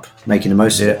time up, making the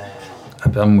most of it.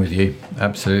 I'm with you.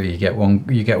 Absolutely. You get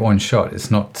one shot.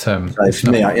 It's not, it's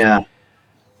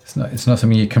not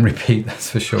something you can repeat.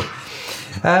 That's for sure.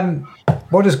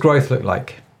 What does growth look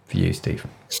like for you, Steve?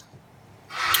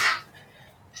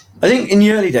 I think in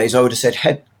the early days, I would have said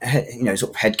sort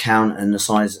of head count and the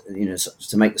size,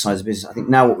 to make the size of business. I think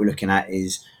now what we're looking at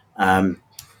is,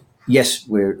 yes,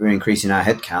 we're increasing our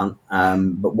head count,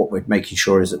 but what we're making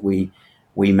sure is that we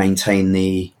maintain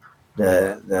the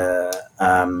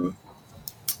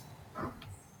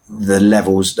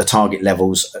levels, the target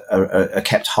levels are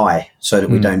kept high, so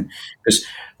that we don't, because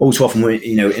all too often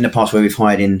in the past where we've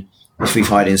hired in, we've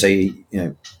hired in sort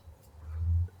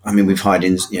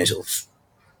of,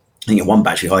 I think in one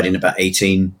batch we hired in about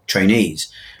 18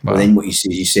 trainees. Wow. But then what you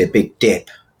see a big dip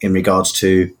in regards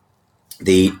to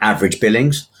the average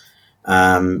billings,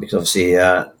 because obviously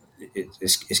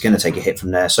it's going to take a hit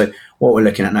from there. So what we're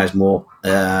looking at now is more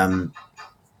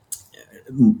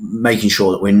making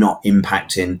sure that we're not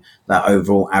impacting that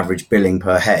overall average billing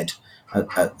per head,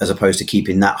 as opposed to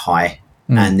keeping that high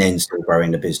and then still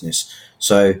growing the business.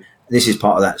 So this is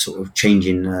part of that sort of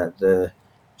changing the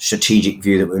strategic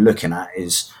view that we're looking at,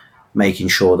 is making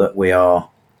sure that we are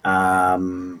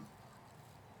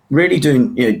really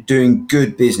doing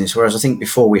good business. Whereas I think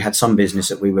before we had some business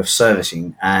that we were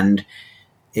servicing, and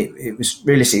it was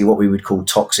realistically what we would call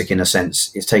toxic in a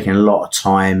sense. It's taking a lot of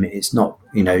time. It's not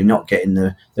not getting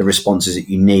the responses that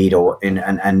you need,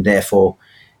 and therefore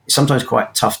it's sometimes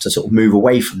quite tough to sort of move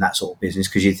away from that sort of business,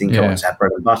 because you think, oh, it's our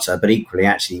bread and butter. But equally,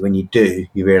 actually, when you do,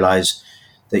 you realise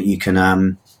that you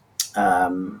can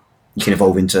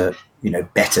evolve into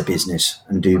better business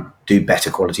and do better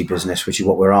quality business, which is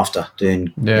what we're after,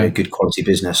 doing good quality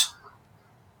business.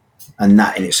 And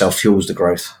that in itself fuels the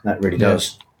growth. That really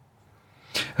does.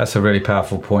 That's a really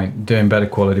powerful point. Doing better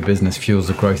quality business fuels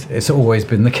the growth. It's always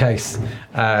been the case.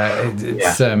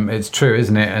 It's true,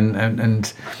 isn't it?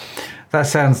 And that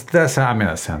sounds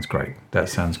great. That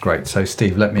sounds great. So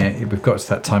Steve, we've got to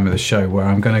that time of the show where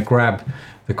I'm going to grab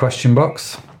the question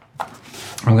box.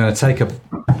 I'm going to take a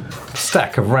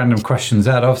stack of random questions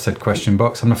out of said question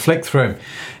box. I'm going to flick through them.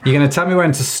 You're going to tell me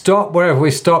when to stop. Wherever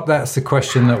we stop, that's the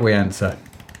question that we answer.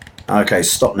 Okay,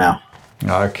 stop now.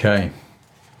 Okay.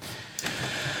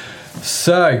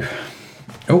 So,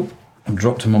 I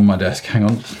dropped them on my desk. Hang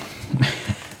on.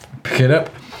 Pick it up.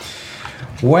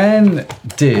 When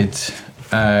did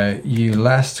you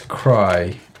last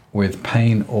cry with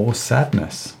pain or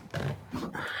sadness?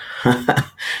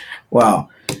 Wow.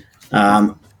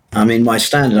 My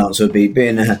standard answer would be,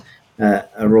 being a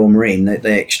Royal Marine,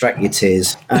 they extract your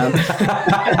tears. So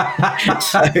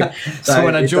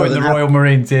when I joined the Royal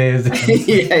Marine tears.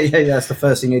 yeah, that's the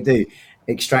first thing they do.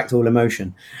 Extract all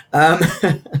emotion. The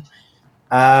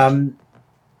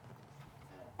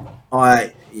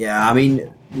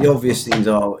obvious things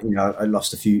are, I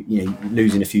lost a few,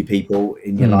 losing a few people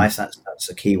in your life. That's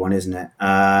a key one, isn't it?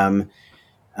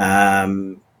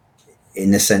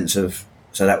 In the sense of,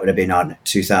 so that would have been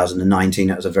 2019.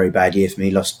 That was a very bad year for me.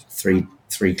 Lost three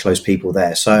close people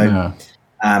there. So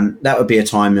that would be a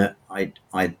time that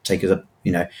I'd take as a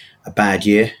bad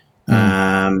year.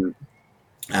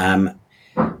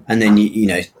 And then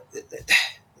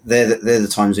they're the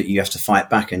times that you have to fight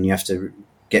back, and you have to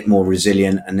get more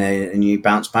resilient, and you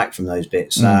bounce back from those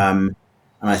bits. And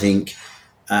I think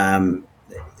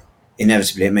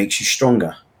inevitably it makes you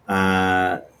stronger.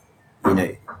 And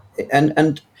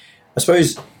I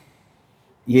suppose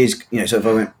years, so if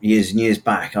I went years and years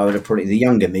back, I would have probably, the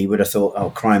younger me would have thought, oh,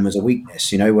 crime was a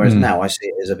weakness, whereas now I see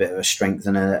it as a bit of a strength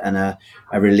and a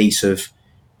release of,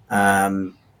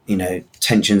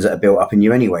 tensions that are built up in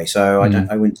you anyway. So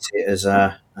I wouldn't see it as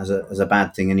a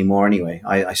bad thing anymore anyway.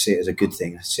 I see it as a good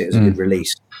thing. I see it as a good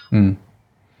release.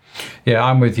 Yeah,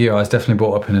 I'm with you. I was definitely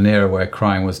brought up in an era where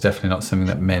crying was definitely not something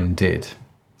that men did.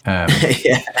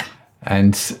 Yeah.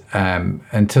 And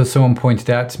until someone pointed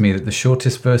out to me that the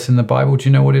shortest verse in the Bible, do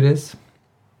you know what it is?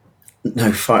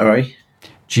 No, fire away.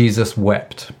 Jesus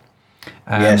wept.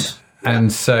 Yes.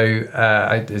 And so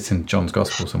it's in John's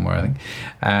Gospel somewhere, I think.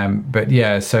 But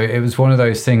yeah, so it was one of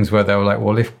those things where they were like,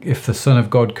 well, if the Son of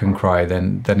God can cry,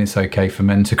 then it's okay for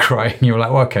men to cry. And you were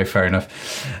like, well, okay, fair enough.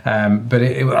 But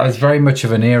it was very much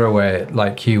of an era where,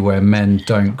 like you, where men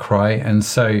don't cry. And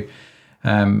so,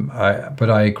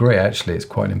 but I agree, actually, it's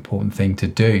quite an important thing to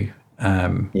do.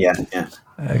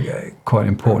 Quite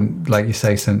important, like you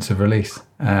say, sense of release.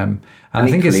 And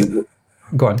I think it's...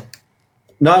 Go on.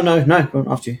 No,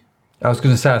 after you. I was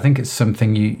going to say, I think it's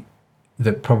something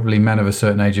that probably men of a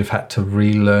certain age have had to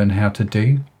relearn how to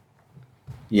do.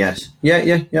 Yes.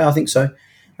 Yeah, I think so.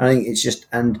 I think it's just,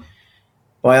 and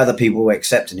by other people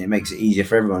accepting it makes it easier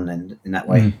for everyone in that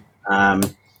way.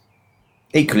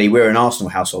 Equally, we're an Arsenal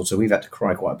household, so we've had to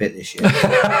cry quite a bit this year.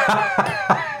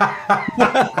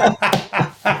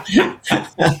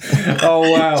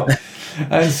 Oh, wow.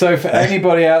 And so for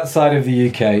anybody outside of the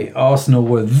UK, Arsenal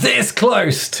were this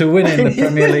close to winning the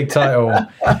Premier League title,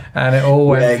 and it all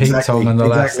went peaked on in the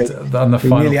on the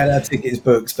final. We nearly had our tickets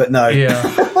booked, but no. Yeah.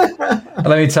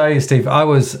 Let me tell you, Steve, I'm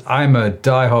a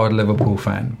diehard Liverpool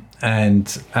fan,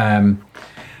 and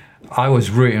I was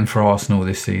rooting for Arsenal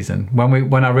this season.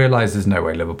 When I realised there's no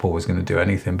way Liverpool was going to do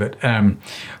anything, but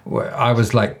I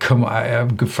was like, come on. A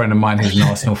good friend of mine who's an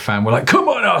Arsenal fan, we're like, come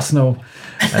on, Arsenal.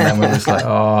 And then we were just like,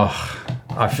 oh,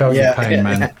 I felt your pain,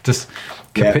 man. Yeah. Just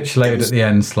capitulated at the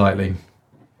end slightly.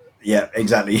 Yeah,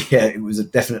 exactly. Yeah, it was a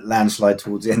definite landslide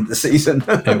towards the end of the season.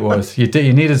 It was. You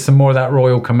needed some more of that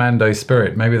Royal Commando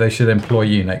spirit. Maybe they should employ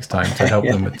you next time to help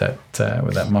them with that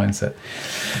mindset.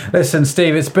 Listen,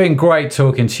 Steve, it's been great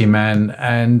talking to you, man,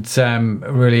 and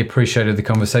really appreciated the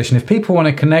conversation. If people want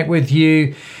to connect with you,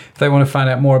 if they want to find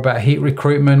out more about Heat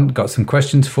Recruitment, got some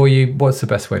questions for you, what's the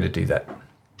best way to do that?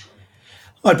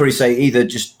 I'd probably say either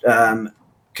just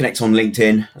connect on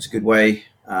LinkedIn. That's a good way.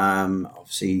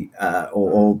 Obviously,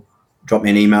 or drop me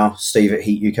an email,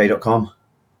 steve@heatuk.com.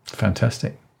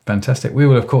 Fantastic. We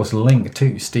will, of course, link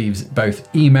to Steve's both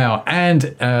email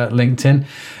and LinkedIn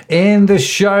in the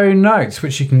show notes,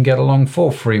 which you can get along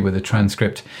for free with a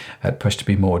transcript at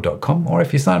pushtobemore.com. Or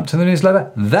if you sign up to the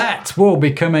newsletter, that will be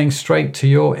coming straight to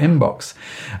your inbox.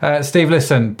 Steve,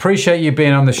 listen, appreciate you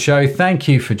being on the show. Thank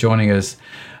you for joining us.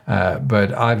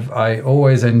 But I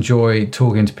always enjoy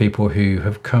talking to people who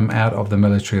have come out of the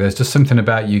military. There's just something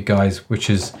about you guys which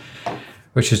is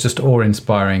just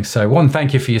awe-inspiring. So one,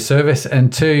 thank you for your service,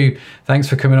 and two, thanks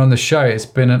for coming on the show. It's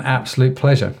been an absolute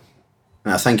pleasure.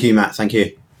 Thank you, Matt. Thank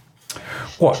you.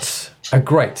 What a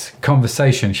great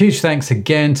conversation. Huge thanks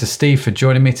again to Steve for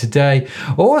joining me today.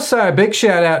 Also, a big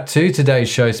shout out to today's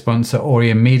show sponsor,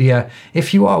 Orion Media.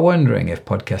 If you are wondering if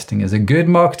podcasting is a good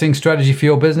marketing strategy for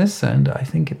your business, and I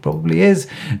think it probably is,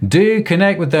 do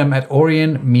connect with them at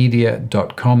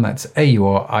orionmedia.com. That's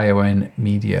AURION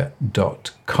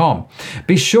media.com.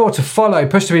 Be sure to follow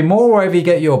Push to Be More wherever you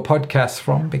get your podcasts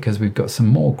from, because we've got some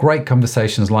more great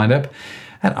conversations lined up,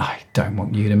 and I don't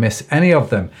want you to miss any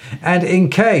of them. And in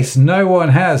case no one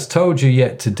has told you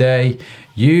yet today,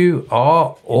 you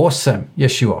are awesome.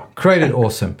 Yes, you are. Created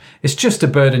awesome. It's just a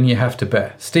burden you have to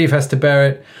bear. Steve has to bear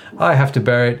it. I have to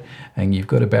bear it. And you've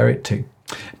got to bear it too.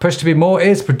 Push to Be More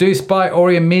is produced by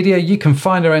Orion Media. You can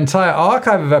find our entire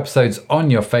archive of episodes on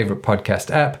your favorite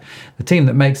podcast app. The team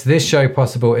that makes this show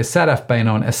possible is Sadaf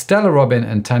Bainon, Estella Robin,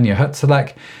 and Tanya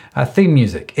Hutzalak. Our theme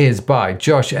music is by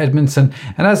Josh Edmundson.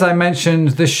 And as I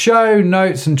mentioned, the show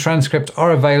notes and transcript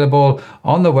are available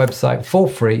on the website for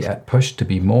free at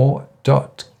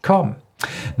pushtobemore.com.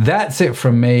 That's it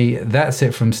from me. That's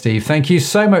it from Steve. Thank you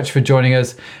so much for joining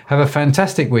us. Have a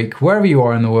fantastic week wherever you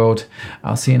are in the world.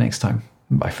 I'll see you next time.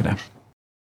 Bye for now.